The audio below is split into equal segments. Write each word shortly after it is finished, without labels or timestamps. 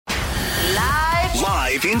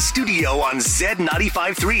live in studio on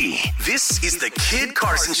Z95.3. This is the Kid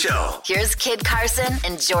Carson Show. Here's Kid Carson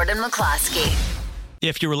and Jordan McCloskey.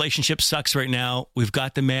 If your relationship sucks right now, we've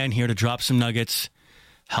got the man here to drop some nuggets,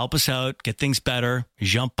 help us out, get things better.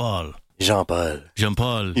 Jean-Paul.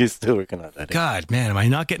 Jean-Paul. You're still working on that. God, man, am I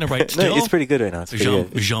not getting it right still? No, it's pretty good right now. It's pretty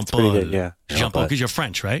good. Jean-Paul. Pretty good, yeah. Jean-Paul, because you're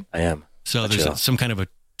French, right? I am. So there's some kind of a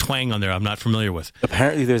twang on there I'm not familiar with.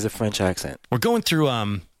 Apparently there's a French accent. We're going through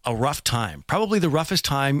a rough time, probably the roughest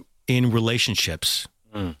time in relationships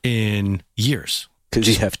in years. Because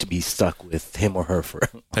you have to be stuck with him or her for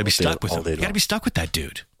I'd be stuck with him. You got to be stuck with that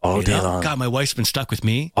dude. All day long. God, my wife's been stuck with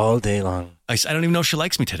me. All day long. I don't even know if she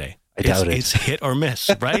likes me today. I doubt it. It's hit or miss,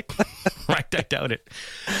 right? Right, I doubt it.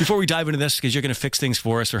 Before we dive into this, because you're going to fix things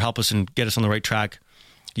for us or help us and get us on the right track,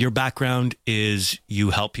 your background is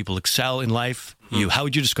you help people excel in life. How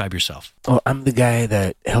would you describe yourself? Oh, I'm the guy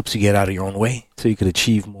that helps you get out of your own way so you could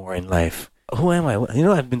achieve more in life. Who am I? You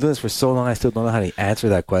know, I've been doing this for so long, I still don't know how to answer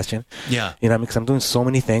that question. Yeah. You know, because I'm doing so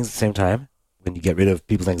many things at the same time. When you get rid of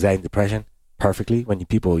people's anxiety and depression, perfectly. When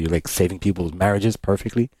you're like saving people's marriages,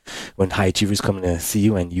 perfectly. When high achievers come to see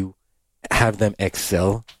you and you have them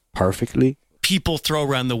excel, perfectly. People throw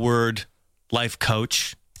around the word life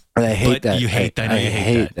coach. And I hate that. You hate that. I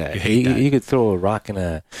hate that. You could throw a rock in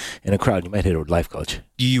a crowd, you might hit a life coach.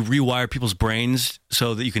 Do you rewire people's brains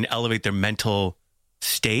so that you can elevate their mental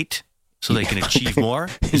state so they can achieve more?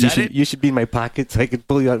 Is that it? You should be in my pocket so I could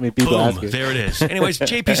pull you out and make people ask Boom, you. there it is. Anyways,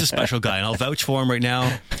 JP's a special guy, and I'll vouch for him right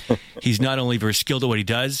now. He's not only very skilled at what he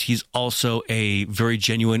does, he's also a very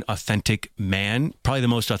genuine, authentic man, probably the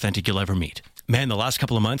most authentic you'll ever meet. Man, the last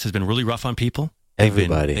couple of months has been really rough on people.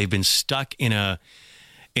 Everybody. They've been stuck in a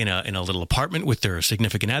little apartment with their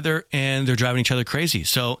significant other, and they're driving each other crazy.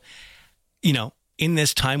 So, you know, in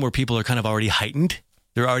this time where people are kind of already heightened,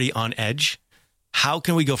 they're already on edge, how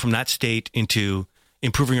can we go from that state into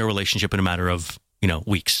improving our relationship in a matter of,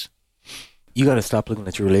 weeks? You got to stop looking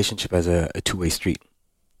at your relationship as a two-way street.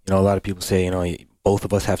 You know, a lot of people say, both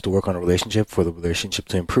of us have to work on a relationship for the relationship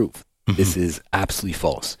to improve. Mm-hmm. This is absolutely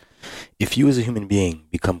false. If you as a human being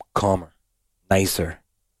become calmer, nicer,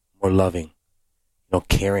 more loving,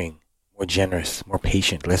 caring, more generous, more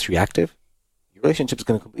patient, less reactive, your relationship is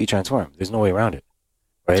going to completely transform. There's no way around it,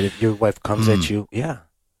 right? If your wife comes at you,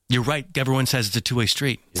 you're right. Everyone says it's a two-way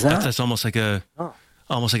street. That's almost like a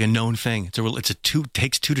known thing.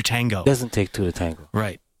 Takes two to tango. It doesn't take two to tango,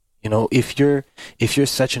 right? If you're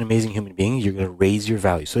such an amazing human being, you're going to raise your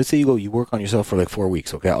value. So let's say you work on yourself for like 4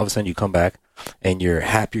 weeks. Okay, all of a sudden you come back and you're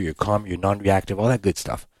happier, you're calmer, you're non-reactive, all that good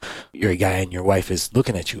stuff. You're a guy and your wife is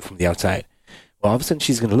looking at you from the outside. Well, all of a sudden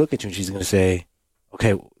she's going to look at you and she's going to say,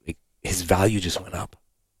 okay, his value just went up,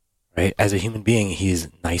 right? As a human being, he's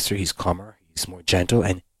nicer, he's calmer, he's more gentle,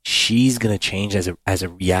 and she's going to change as a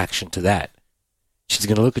reaction to that. She's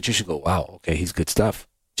going to look at you, she'll go, wow, okay, he's good stuff.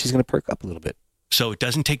 She's going to perk up a little bit. So it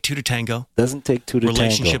doesn't take two to tango. Doesn't take two to tango.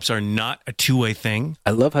 Relationships are not a two-way thing. I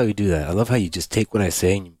love how you do that. I love how you just take what I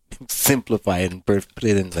say and you simplify it and put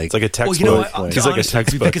it in like... It's like a textbook. Well, It's like a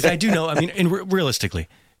textbook. Because I do know, and realistically,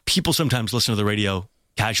 people sometimes listen to the radio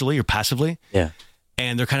casually or passively. Yeah.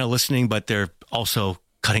 And they're kind of listening, but they're also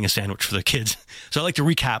cutting a sandwich for their kids. So I like to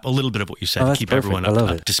recap a little bit of what you said to keep everyone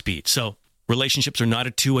up to speed. So relationships are not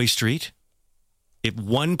a two-way street. If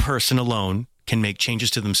one person alone can make changes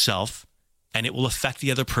to themselves, and it will affect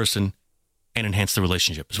the other person and enhance the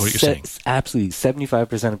relationship, is what you're saying. Absolutely.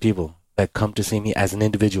 75% of people that come to see me as an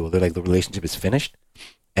individual, they're like, the relationship is finished.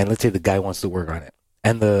 And let's say the guy wants to work on it.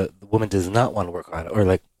 And the woman does not want to work on it. Or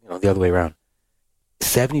like, the other way around.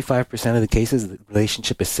 75% of the cases, the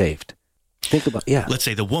relationship is saved. Think about, let's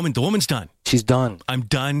say the woman's done. She's done. I'm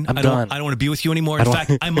done. I don't want to be with you anymore. In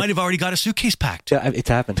fact, I might have already got a suitcase packed. Yeah, it's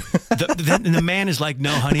happened. the man is like, no,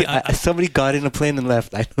 honey. Somebody got in a plane and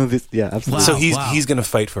left. I know this. Yeah, absolutely. Wow, so he's going to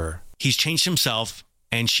fight for her. He's changed himself,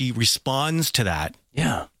 and she responds to that.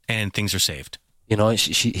 Yeah. And things are saved.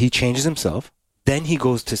 He changes himself. Then he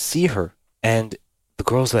goes to see her, and the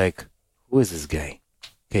girl's like, who is this guy?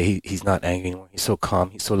 Okay, he's not angry anymore. He's so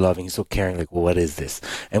calm. He's so loving. He's so caring. Like, well, what is this?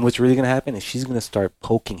 And what's really going to happen is she's going to start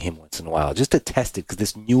poking him once in a while just to test it. Because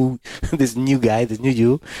this new guy, this new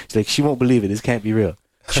you, she's like, she won't believe it. This can't be real.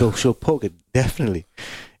 She'll poke it, definitely.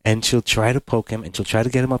 And she'll try to poke him and she'll try to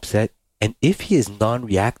get him upset. And if he is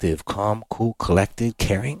non-reactive, calm, cool, collected,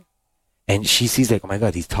 caring, and she sees like, oh my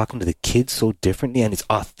God, he's talking to the kids so differently and it's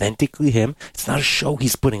authentically him. It's not a show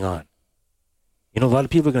he's putting on. A lot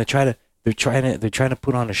of people are going to try to, they're trying to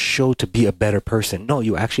put on a show to be a better person. No,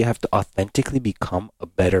 you actually have to authentically become a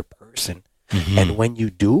better person. Mm-hmm. And when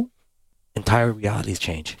you do, entire realities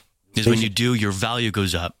change. Because when you do, your value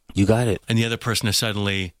goes up. You got it. And the other person is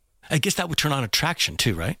suddenly I guess that would turn on attraction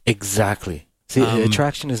too, right? Exactly. See,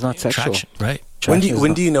 attraction is not sexual. Attraction, right?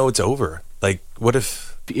 When do you know it's over? Like, what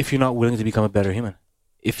if you're not willing to become a better human?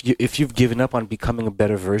 If you've given up on becoming a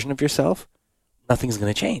better version of yourself, nothing's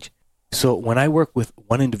going to change. So when I work with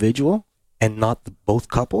one individual and not both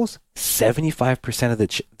couples, 75% of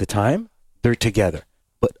the time they're together.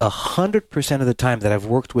 But 100% of the time that I've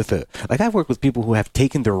worked with I've worked with people who have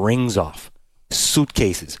taken their rings off,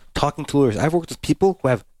 suitcases, talking to lawyers. I've worked with people who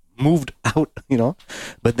have moved out,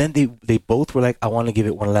 but then they both were like, I want to give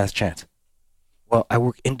it one last chance. Well, I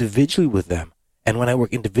work individually with them. And when I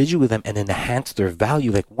work individually with them and enhance their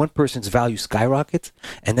value, like one person's value skyrockets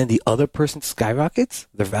and then the other person skyrockets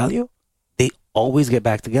their value, they always get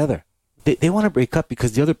back together. They want to break up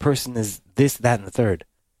because the other person is this, that, and the third.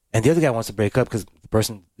 And the other guy wants to break up because the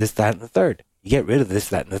person this, that, and the third. You get rid of this,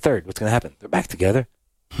 that, and the third. What's going to happen? They're back together.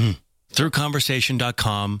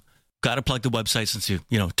 Throughconversation.com. Got to plug the website since you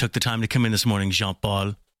took the time to come in this morning,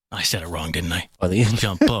 Jean-Paul. I said it wrong, didn't I?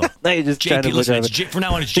 Jean-Paul. No, you're just trying to look at it. From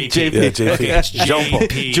now on, it's JP. Yeah, JP. Okay, it's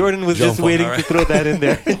JP. Jordan was just waiting to throw that in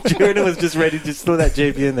there. Jordan was just ready to just throw that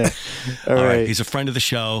JP in there. All right. He's a friend of the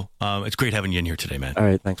show. It's great having you in here today, man. All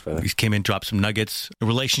right. Thanks, brother. He came in, dropped some nuggets.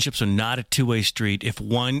 Relationships are not a two-way street. If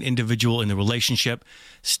one individual in the relationship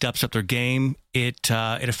steps up their game, it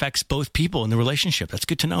affects both people in the relationship. That's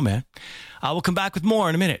good to know, man. We'll come back with more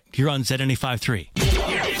in a minute here on Z95.3.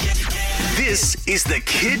 This is the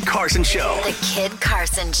Kid Carson Show. The Kid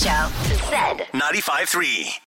Carson Show. Z95.3.